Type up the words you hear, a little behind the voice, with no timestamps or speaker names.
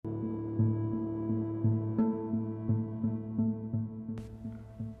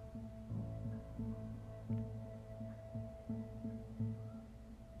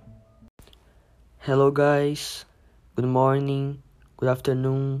Hello, guys. Good morning, good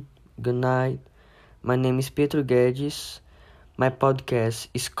afternoon, good night. My name is Pedro Guedes. My podcast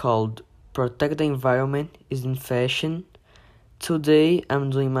is called Protect the Environment is in Fashion. Today, I'm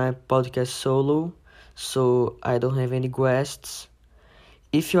doing my podcast solo, so I don't have any guests.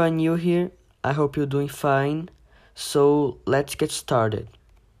 If you are new here, I hope you're doing fine. So, let's get started.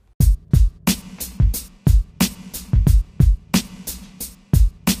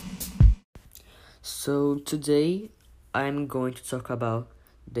 So, today, I'm going to talk about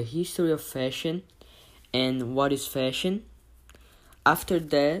the history of fashion and what is fashion. After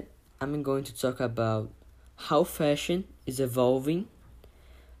that, I'm going to talk about how fashion is evolving,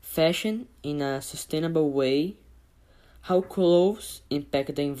 fashion in a sustainable way, how clothes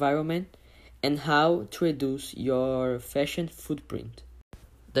impact the environment, and how to reduce your fashion footprint.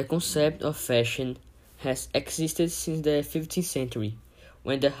 The concept of fashion has existed since the 15th century,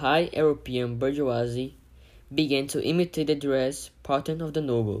 when the high European bourgeoisie began to imitate the dress pattern of the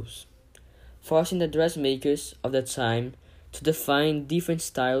nobles, forcing the dressmakers of the time to define different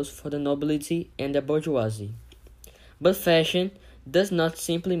styles for the nobility and the bourgeoisie. But fashion does not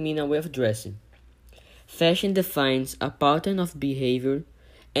simply mean a way of dressing. Fashion defines a pattern of behavior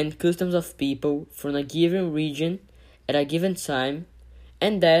and customs of people from a given region at a given time,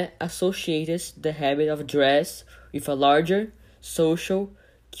 and that associates the habit of dress with a larger social,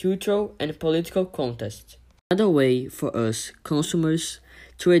 cultural, and political context. Another way for us consumers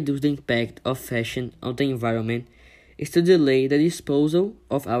to reduce the impact of fashion on the environment is to delay the disposal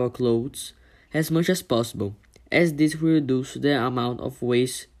of our clothes as much as possible, as this will reduce the amount of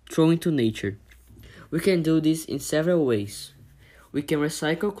waste thrown into nature. We can do this in several ways. We can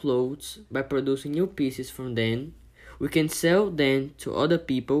recycle clothes by producing new pieces from them. We can sell them to other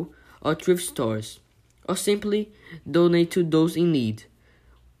people or thrift stores, or simply donate to those in need,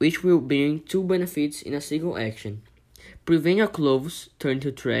 which will bring two benefits in a single action: prevent your clothes turning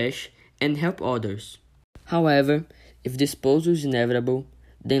to trash and help others. However, if disposal is inevitable,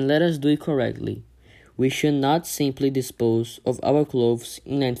 then let us do it correctly. We should not simply dispose of our clothes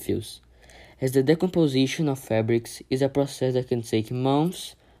in landfills, as the decomposition of fabrics is a process that can take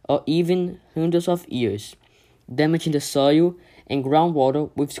months or even hundreds of years, damaging the soil and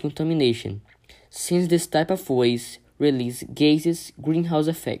groundwater with contamination, since this type of waste releases gases greenhouse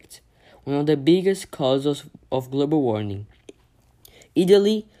effect, one of the biggest causes of global warming.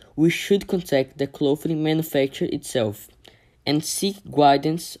 Ideally, we should contact the clothing manufacturer itself and seek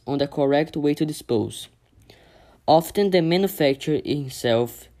guidance on the correct way to dispose. Often the manufacturer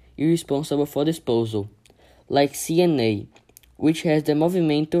himself is responsible for disposal, like C&A, which has the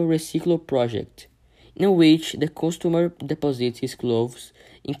Movimento Reciclo project, in which the customer deposits his clothes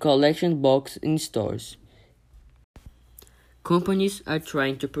in collection boxes in stores. Companies are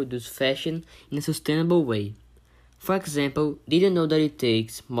trying to produce fashion in a sustainable way. For example, did you know that it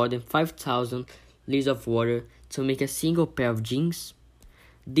takes more than 5,000 liters of water to make a single pair of jeans?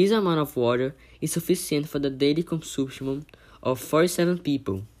 This amount of water is sufficient for the daily consumption of 47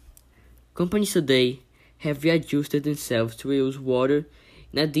 people. Companies today have readjusted themselves to reuse water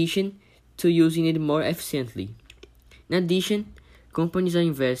in addition to using it more efficiently. In addition, companies are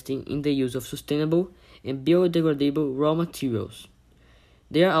investing in the use of sustainable and biodegradable raw materials.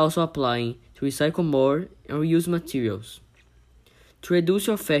 They are also applying to recycle more and reuse materials. To reduce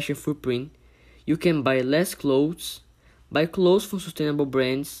your fashion footprint, you can buy less clothes, buy clothes from sustainable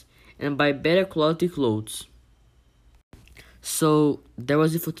brands, and buy better quality clothes. So, that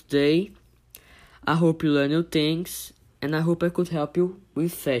was it for today. I hope you learn new things, and I hope I could help you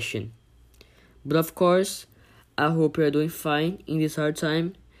with fashion. But of course, I hope you are doing fine in this hard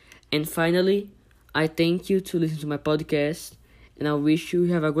time. And finally, I thank you to listen to my podcast, and I wish you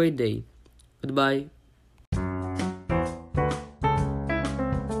have a great day. Goodbye.